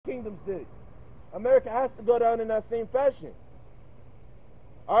kingdoms did. America has to go down in that same fashion.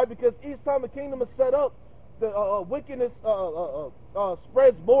 All right, because each time a kingdom is set up, the wickedness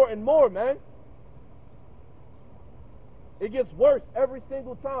spreads more and more, man. It gets worse every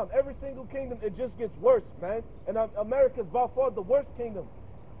single time. Every single kingdom, it just gets worse, man. And America is by far the worst kingdom.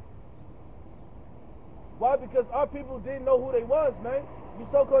 Why? Because our people didn't know who they was, man. You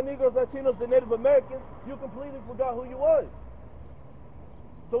so-called Negroes, Latinos, and Native Americans, you completely forgot who you was.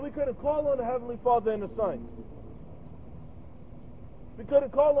 So we couldn't call on the Heavenly Father and the Son. We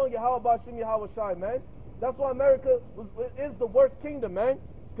couldn't call on Yahweh Bashim Yahweh Shai, man. That's why America is the worst kingdom, man.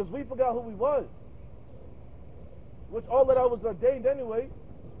 Because we forgot who we was. Which all of that was ordained anyway.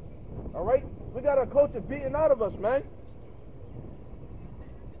 All right? We got our culture beaten out of us, man.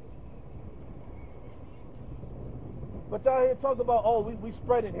 But y'all here talk about, oh, we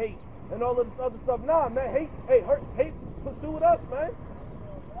spreading hate and all of this other stuff. Nah, man, hate pursued us, man.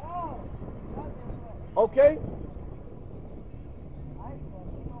 Okay?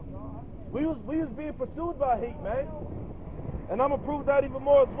 We was being pursued by hate, man. And I'm going to prove that even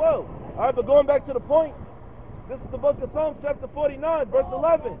more as well. All right, but going back to the point, this is the book of Psalms, chapter 49, verse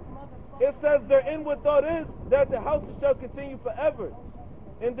 11. It says, their inward thought is that the houses shall continue forever,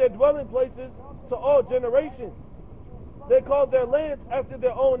 in their dwelling places to all generations. They called their lands after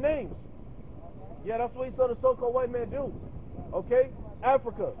their own names. Yeah, that's what you saw the so-called white man do. Okay?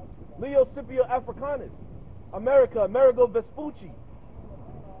 Africa, Leo Scipio Africanus. America, Amerigo Vespucci.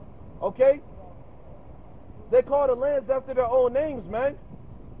 Okay? They call the lands after their own names, man.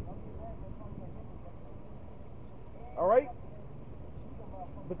 All right?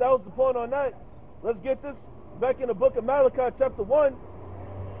 But that was the point on that. Let's get this back in the book of Malachi, chapter 1,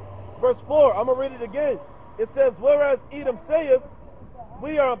 verse 4. I'm going to read it again. It says, whereas Edom saith,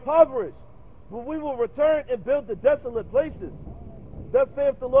 we are impoverished, but we will return and build the desolate places. Thus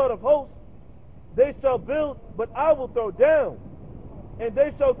saith the Lord of hosts, they shall build, but I will throw down. And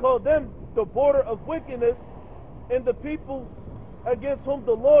they shall call them the border of wickedness, and the people against whom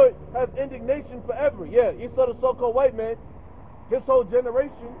the Lord have indignation forever. Yeah, you saw the so-called white man, his whole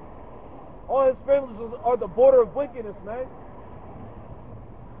generation, all his families are the border of wickedness, man.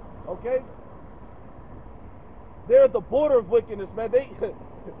 Okay? They're the border of wickedness, man. Hey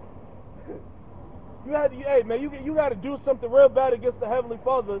man, you got to do something real bad against the Heavenly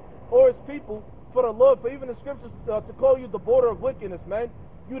Father or His people for the Lord, for even the scriptures to call you the border of wickedness, man.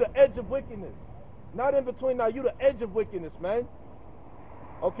 You the edge of wickedness, not in between. Now you the edge of wickedness, man.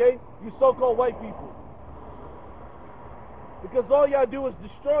 Okay, you so-called white people, because all y'all do is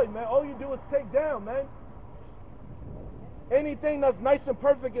destroy, man. All you do is take down, man. Anything that's nice and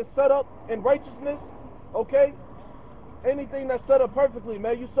perfect is set up in righteousness. Okay. Anything that's set up perfectly,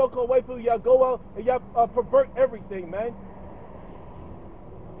 man. You so-called white people, y'all go out and y'all pervert everything, man.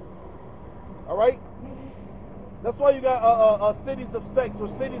 All right? That's why you got cities of sex or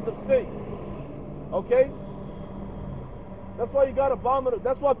cities of sin. Okay? That's why you got abominable.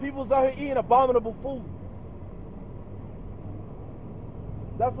 That's why people's out here eating abominable food.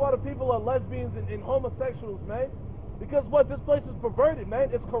 That's why the people are lesbians and homosexuals, man. Because what? This place is perverted, man.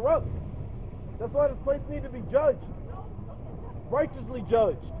 It's corrupt. That's why this place needs to be judged. Righteously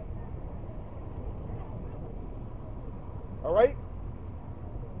judged. All right?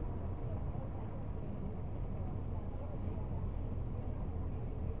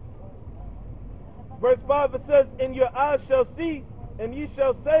 Verse 5, it says, and your eyes shall see, and ye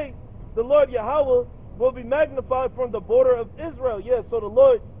shall say, the Lord Yahweh will be magnified from the border of Israel. Yeah, so the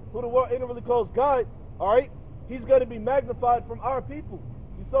Lord, who the world inwardly calls God, all right, He's going to be magnified from our people.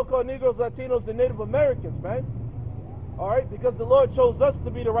 You so-called Negroes, Latinos, and Native Americans, man. All right, because the Lord chose us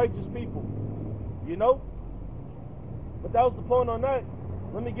to be the righteous people, you know. But that was the point on that.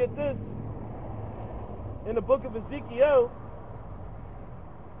 Let me get this. In the book of Ezekiel,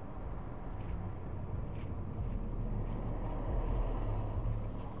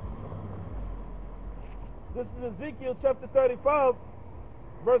 this is Ezekiel chapter 35,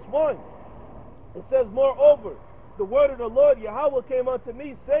 verse 1. It says, moreover, the word of the Lord Yahweh came unto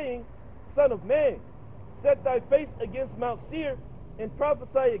me, saying, Son of man, set thy face against Mount Seir and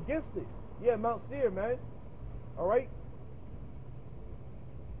prophesy against it. Yeah, Mount Seir, man. All right?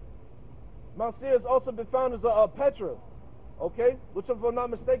 Mount Seir has also been found as Petra, okay? Which, if I'm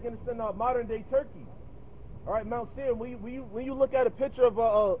not mistaken, is in modern-day Turkey. All right, Mount Seir, when you look at a picture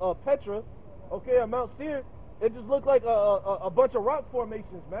of Petra, okay, Mount Seir, it just looked like a bunch of rock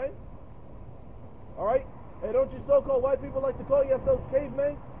formations, man. All right? Hey, don't you so-called white people like to call yourselves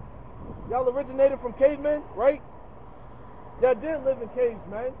cavemen? Y'all originated from cavemen, right? Y'all did live in caves,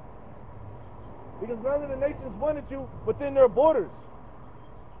 man. Because none of the nations wanted you within their borders.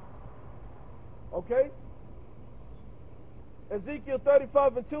 Okay? Ezekiel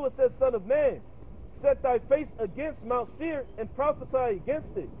 35:2, it says, Son of man, set thy face against Mount Seir and prophesy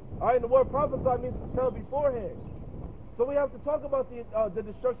against it. All right, and the word prophesy means to tell beforehand. So we have to talk about the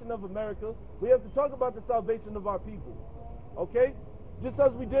destruction of America. We have to talk about the salvation of our people. Okay? Just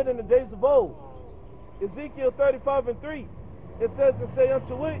as we did in the days of old. Ezekiel 35:3, it says, and say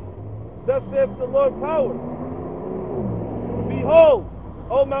unto it, thus saith the Lord power. Behold,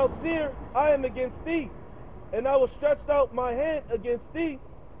 O Mount Seir, I am against thee, and I will stretch out my hand against thee,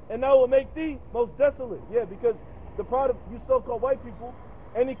 and I will make thee most desolate. Yeah, because the part of you so-called white people,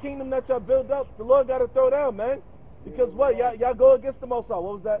 any kingdom that y'all build up, the Lord got to throw down, man. Because what? Y'all go against the Most High.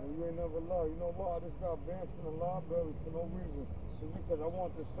 What was that? You ain't never lie. You know why? I just got banned from the library for no reason. It's because I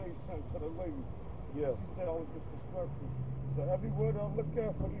wanted to say something to the lady. Yeah. She said I was disrespectful. So every word I look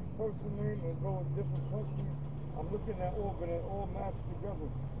at for each person name and go in different countries, I'm looking at all, but they all match together.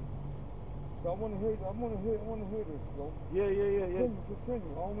 So I want to hear this, bro. Yeah.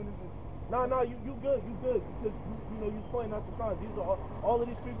 Continue. I don't want to. No, you good, because you pointing out the signs. These are all of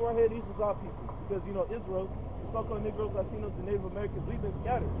these people right here. These is our people, because Israel, the so-called Negroes, Latinos, and Native Americans, we've been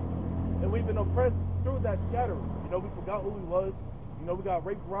scattered, and we've been oppressed through that scattering. We forgot who we was. We got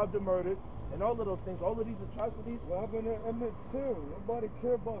raped, robbed, and murdered, and all of those things, all of these atrocities. Well, I've been at Emmett too. Nobody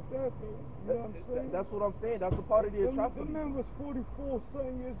care about that, though. You know what I'm saying? That's what I'm saying. That's a part of the atrocity. The man was 44,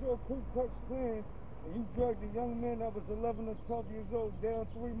 7 years old, Ku Klux Klan. And you dragged a young man that was 11 or 12 years old down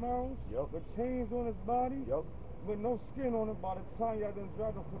 3 miles with chains on his body with no skin on it by the time y'all done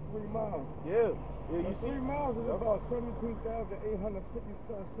dragged him for 3 miles. Yeah, you see? 3 miles is about 17,856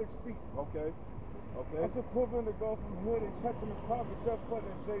 feet. Okay. That's equivalent to go from here to catching the private jet flight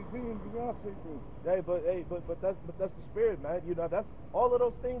that Jay-Z and Beyonce do. But that's the spirit, man. That's all of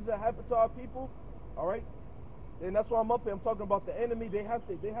those things that happen to our people, all right? And that's why I'm up here. I'm talking about the enemy. They have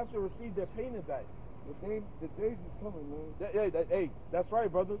to receive their payment back. The days is coming, man. Hey, that's right,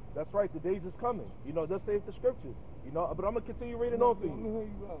 brother. That's right. The days is coming. Thus saith the scriptures. But I'm gonna continue reading on for you. Let me hear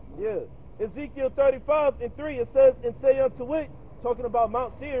you out, man. Yeah. Ezekiel 35:3, it says, and say unto it, talking about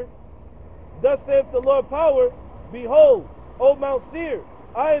Mount Seir, thus saith the Lord power, behold, O Mount Seir,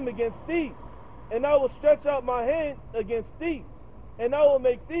 I am against thee, and I will stretch out my hand against thee, and I will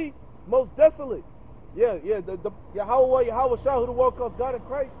make thee most desolate. Yeah. The Yahweh Shah, who the world calls God in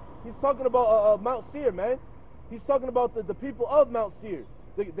Christ. He's talking about Mount Seir, man. He's talking about the people of Mount Seir,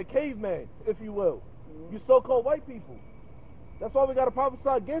 the caveman, if you will. You so-called white people. That's why we got to prophesy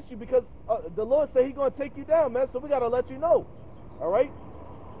against you, because the Lord said He's going to take you down, man. So we got to let you know. All right?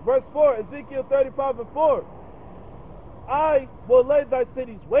 Verse 4, Ezekiel 35:4. I will lay thy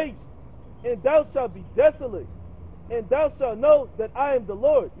cities waste, and thou shalt be desolate, and thou shalt know that I am the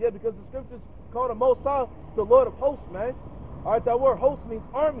Lord. Yeah, because the scriptures call the Most High the Lord of hosts, man. All right, that word host means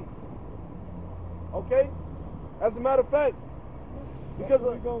armies. Okay? As a matter of fact, because that's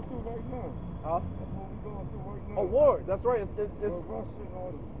what we're going through right now. That's what we're going through right now. A war. That's right. It's Russia and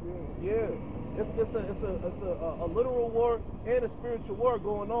all this. Yeah. It's a literal war and a spiritual war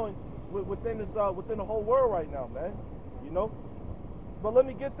going on within the whole world right now, man. But let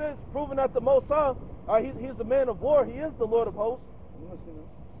me get this, proving that the Most High, he's a man of war. He is the Lord of hosts.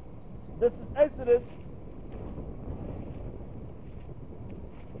 This is Exodus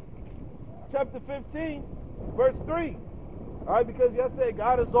chapter 15, verse 3. All right, because y'all say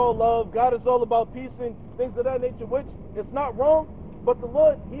God is all love, God is all about peace and things of that nature, which it's not wrong, but the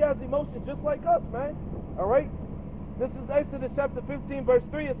Lord, He has emotions just like us, man. All right? This is Exodus chapter 15, verse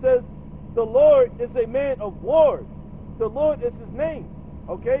 3. It says, the Lord is a man of war. The Lord is His name.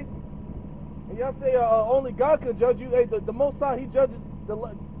 Okay? And y'all say only God can judge you. Hey, the Most High, He judges.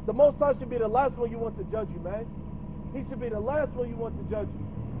 The Most High should be the last one you want to judge you, man. He should be the last one you want to judge you.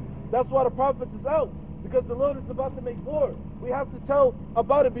 That's why the prophets is out, because the Lord is about to make war. We have to tell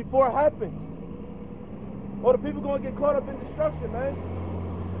about it before it happens, or the people going to get caught up in destruction, man.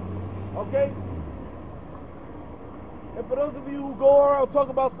 Okay? And for those of you who go around talk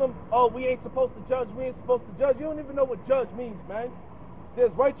about we ain't supposed to judge, we ain't supposed to judge, you don't even know what judge means, man.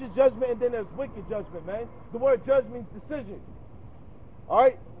 There's righteous judgment and then there's wicked judgment, man. The word judge means decision. All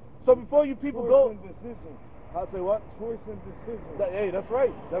right? So before you people go... I say what? Choice and decision. Hey, that's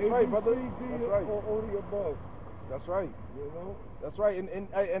right. That's right, brother. That's right. Or the above. That's right. That's right.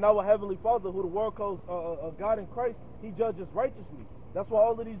 And our Heavenly Father, who the world calls God in Christ, He judges righteously. That's why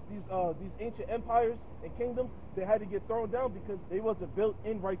all of these ancient empires and kingdoms, they had to get thrown down because they wasn't built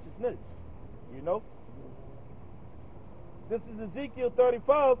in righteousness. This is Ezekiel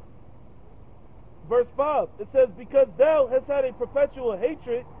 35, verse 5. It says, because thou hast had a perpetual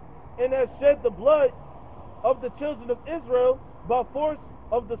hatred and hast shed the blood of the children of Israel by force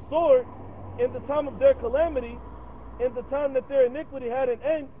of the sword in the time of their calamity, in the time that their iniquity had an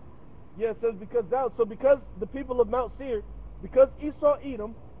end. Yeah, it says because the people of Mount Seir, because Esau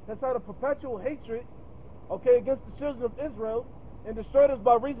Edom has had a perpetual hatred, okay, against the children of Israel and destroyed us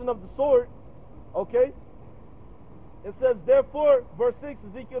by reason of the sword, okay. It says, therefore, verse 6,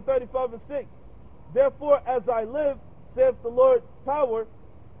 Ezekiel 35:6, therefore, as I live, saith the Lord power,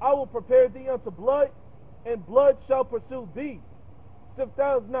 I will prepare thee unto blood, and blood shall pursue thee. If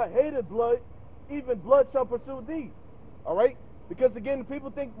thou hast not hated blood, even blood shall pursue thee. All right? Because again, people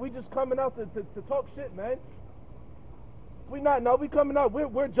think we just coming out to talk shit, man. We not. Now we coming out.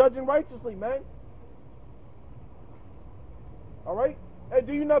 We're judging righteously, man. All right? Hey,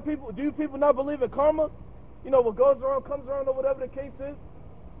 do you people not believe in karma? You know, what goes around comes around, or whatever the case is.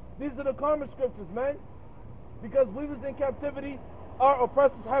 These are the karma scriptures, man. Because we was in captivity, our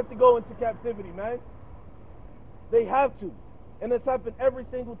oppressors have to go into captivity, man. They have to. And it's happened every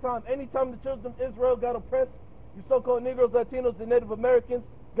single time. Anytime the children of Israel got oppressed, you so-called Negroes, Latinos, and Native Americans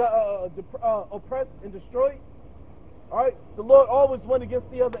got oppressed and destroyed, all right, the Lord always went against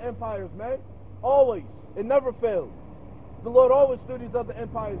the other empires, man. Always. It never failed. The Lord always threw these other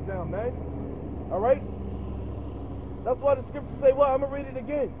empires down, man. All right? That's why the scriptures say, well, I'm going to read it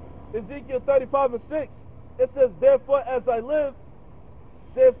again. Ezekiel 35:6. It says, therefore, as I live,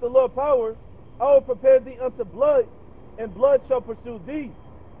 saith the Lord power, I will prepare thee unto blood, and blood shall pursue thee.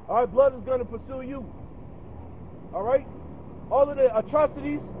 All right, blood is going to pursue you. All right? All of the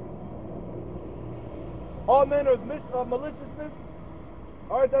atrocities, all manner of maliciousness,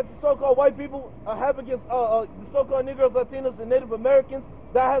 all right, that the so-called white people have against the so-called Negroes, Latinos, and Native Americans,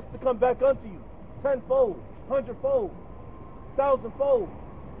 that has to come back unto you. Tenfold, hundredfold, thousandfold.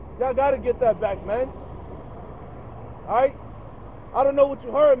 Y'all got to get that back, man. All right? I don't know what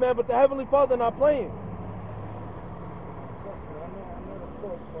you heard, man, but the Heavenly Father not playing. Trust me, I know the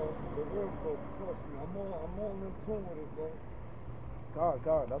book, bro. The real book, trust me. I'm all in tune with it, bro.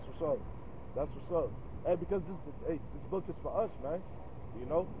 God, that's what's up. That's what's up. Hey, because this book is for us, man. You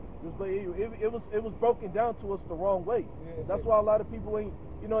know, it was broken down to us the wrong way. Yeah, that's why a lot of people ain't,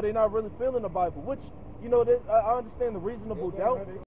 you know, they're not really feeling the Bible. Which, you know, I understand the reasonable doubt.